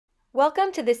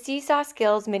Welcome to the Seesaw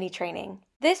Skills mini training.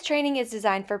 This training is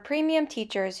designed for premium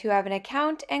teachers who have an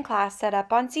account and class set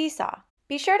up on Seesaw.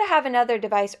 Be sure to have another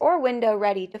device or window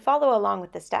ready to follow along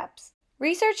with the steps.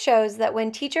 Research shows that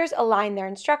when teachers align their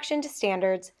instruction to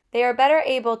standards, they are better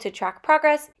able to track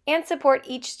progress and support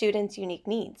each student's unique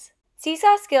needs.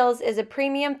 Seesaw Skills is a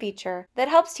premium feature that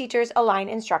helps teachers align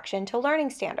instruction to learning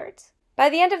standards. By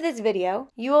the end of this video,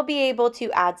 you will be able to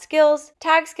add skills,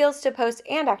 tag skills to posts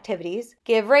and activities,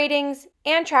 give ratings,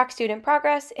 and track student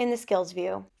progress in the skills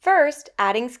view. First,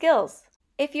 adding skills.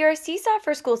 If you're a Seesaw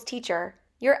for Schools teacher,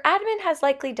 your admin has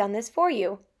likely done this for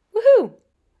you. Woohoo!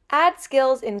 Add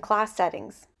skills in class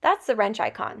settings. That's the wrench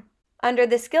icon. Under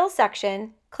the Skills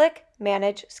section, click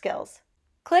Manage Skills.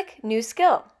 Click New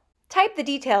Skill. Type the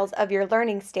details of your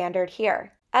learning standard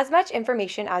here, as much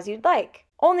information as you'd like.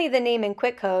 Only the name and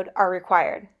quick code are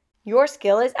required. Your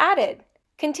skill is added.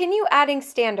 Continue adding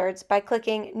standards by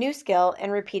clicking New Skill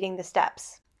and repeating the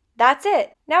steps. That's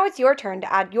it. Now it's your turn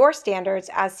to add your standards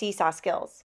as Seesaw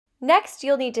Skills. Next,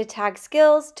 you'll need to tag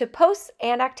skills to posts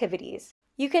and activities.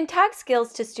 You can tag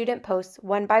skills to student posts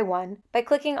one by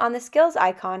clicking on the skills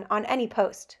icon on any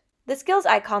post. The skills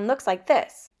icon looks like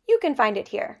this. You can find it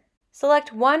here.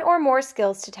 Select one or more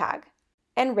skills to tag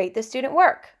and rate the student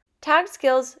work. Tagged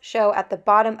skills show at the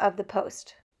bottom of the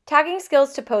post. Tagging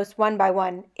skills to posts one by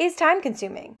one is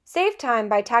time-consuming. Save time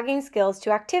by tagging skills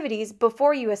to activities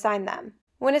before you assign them.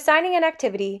 When assigning an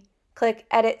activity, click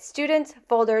Edit Students,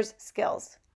 Folders,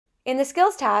 Skills. In the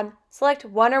Skills tab, select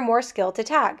one or more skill to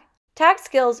tag. Tagged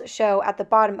skills show at the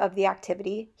bottom of the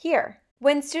activity here.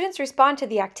 When students respond to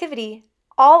the activity,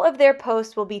 all of their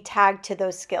posts will be tagged to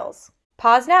those skills.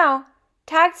 Pause now.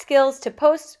 Tag skills to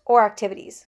posts or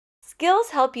activities. Skills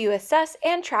help you assess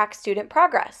and track student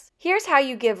progress. Here's how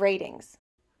you give ratings.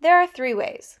 There are 3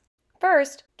 ways.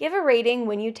 First, give a rating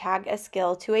when you tag a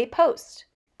skill to a post.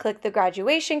 Click the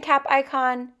graduation cap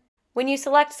icon. When you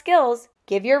select skills,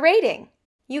 give your rating.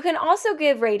 You can also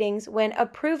give ratings when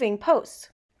approving posts.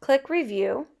 Click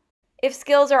Review. If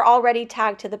skills are already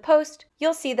tagged to the post,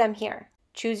 you'll see them here.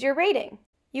 Choose your rating.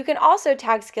 You can also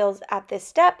tag skills at this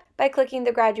step by clicking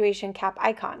the graduation cap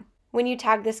icon. When you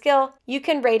tag the skill, you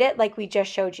can rate it like we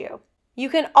just showed you. You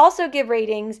can also give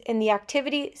ratings in the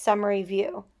Activity Summary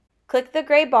view. Click the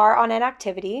gray bar on an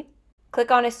activity.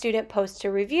 Click on a student post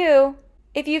to review.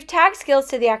 If you've tagged skills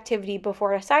to the activity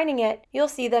before assigning it, you'll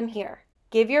see them here.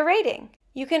 Give your rating.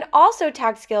 You can also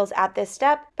tag skills at this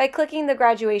step by clicking the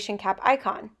graduation cap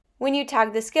icon. When you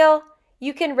tag the skill,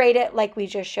 you can rate it like we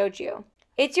just showed you.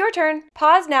 It's your turn.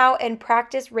 Pause now and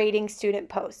practice rating student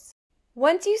posts.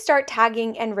 Once you start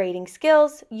tagging and rating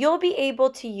skills, you'll be able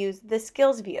to use the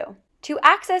Skills view. To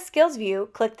access Skills view,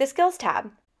 click the Skills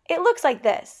tab. It looks like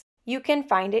this. You can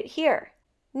find it here.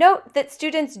 Note that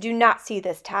students do not see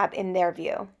this tab in their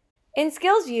view. In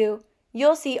Skills view,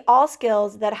 you'll see all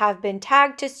skills that have been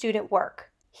tagged to student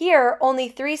work. Here, only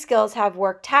 3 skills have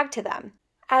work tagged to them.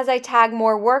 As I tag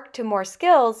more work to more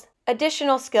skills,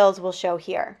 additional skills will show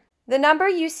here. The number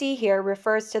you see here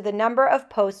refers to the number of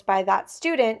posts by that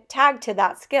student tagged to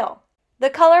that skill. The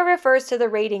color refers to the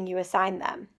rating you assign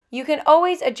them. You can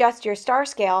always adjust your star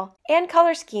scale and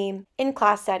color scheme in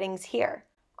class settings here.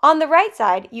 On the right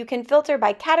side, you can filter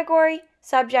by category,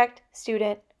 subject,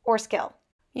 student, or skill.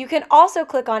 You can also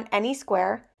click on any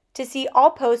square to see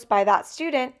all posts by that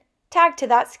student tagged to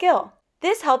that skill.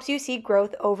 This helps you see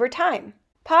growth over time.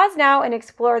 Pause now and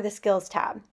explore the Skills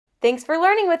tab. Thanks for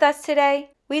learning with us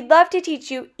today. We'd love to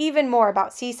teach you even more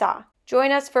about Seesaw.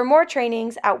 Join us for more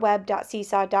trainings at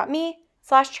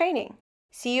web.seesaw.me/training.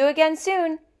 See you again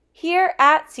soon here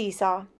at Seesaw.